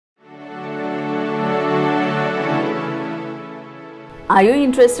Are you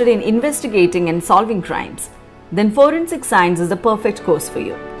interested in investigating and solving crimes? Then forensic science is the perfect course for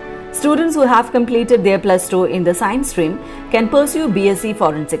you. Students who have completed their +2 in the science stream can pursue BSc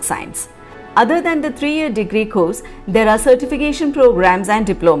Forensic Science. Other than the 3-year degree course, there are certification programs and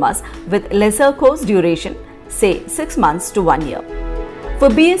diplomas with lesser course duration, say 6 months to 1 year. For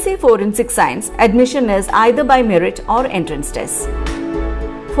BSc Forensic Science, admission is either by merit or entrance tests.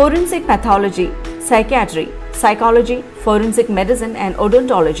 Forensic pathology, psychiatry, psychology, forensic medicine and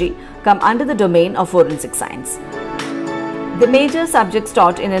odontology come under the domain of forensic science. The major subjects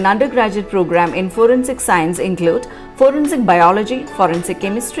taught in an undergraduate program in forensic science include forensic biology, forensic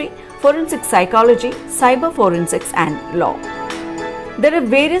chemistry, forensic psychology, cyber forensics and law. There are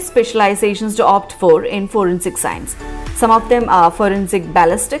various specializations to opt for in forensic science. Some of them are forensic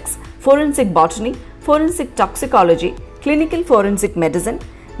ballistics, forensic botany, forensic toxicology, clinical forensic medicine,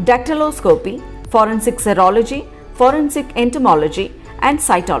 dactyloscopy, forensic serology, forensic entomology and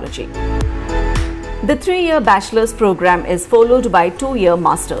cytology. The 3-year bachelor's program is followed by 2-year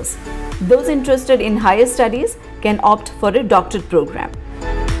master's. Those interested in higher studies can opt for a doctorate program.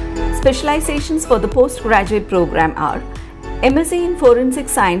 Specializations for the postgraduate program are MSc in Forensic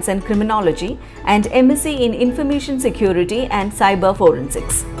Science and Criminology and MSc in Information Security and Cyber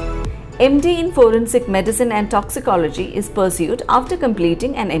Forensics. MD in Forensic Medicine and Toxicology is pursued after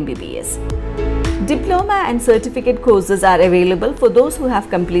completing an MBBS. Diploma and certificate courses are available for those who have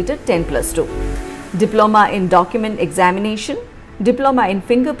completed 10+2. Diploma in Document Examination, Diploma in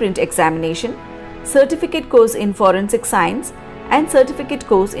Fingerprint Examination, Certificate course in Forensic Science and Certificate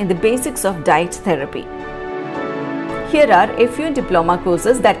course in the Basics of Diet Therapy. Here are a few diploma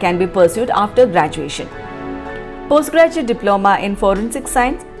courses that can be pursued after graduation. Postgraduate Diploma in Forensic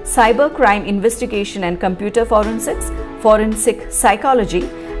Science, Cyber Crime Investigation and Computer Forensics, Forensic Psychology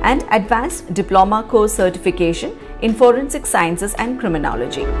and Advanced Diploma Course Certification in Forensic Sciences and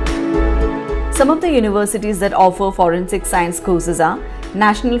Criminology. Some of the universities that offer forensic science courses are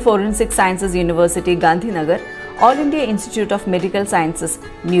National Forensic Sciences University, Gandhinagar, All India Institute of Medical Sciences,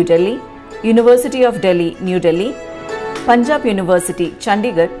 New Delhi, University of Delhi, New Delhi, Punjab University,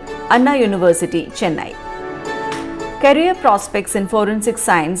 Chandigarh, Anna University, Chennai. Career prospects in forensic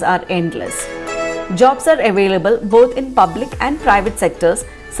science are endless. Jobs are available both in public and private sectors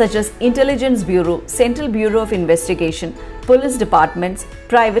such as Intelligence Bureau, Central Bureau of Investigation, police departments,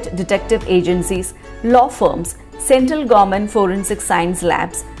 private detective agencies, law firms, central government forensic science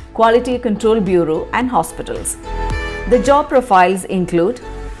labs, Quality Control Bureau and hospitals. The job profiles include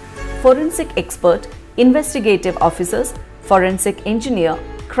forensic expert, investigative officers, forensic engineer,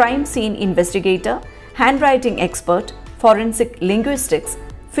 crime scene investigator, handwriting expert, forensic linguistics,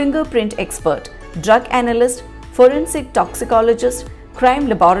 fingerprint expert, drug analyst, forensic toxicologist, crime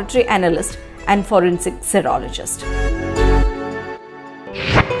laboratory analyst and forensic serologist.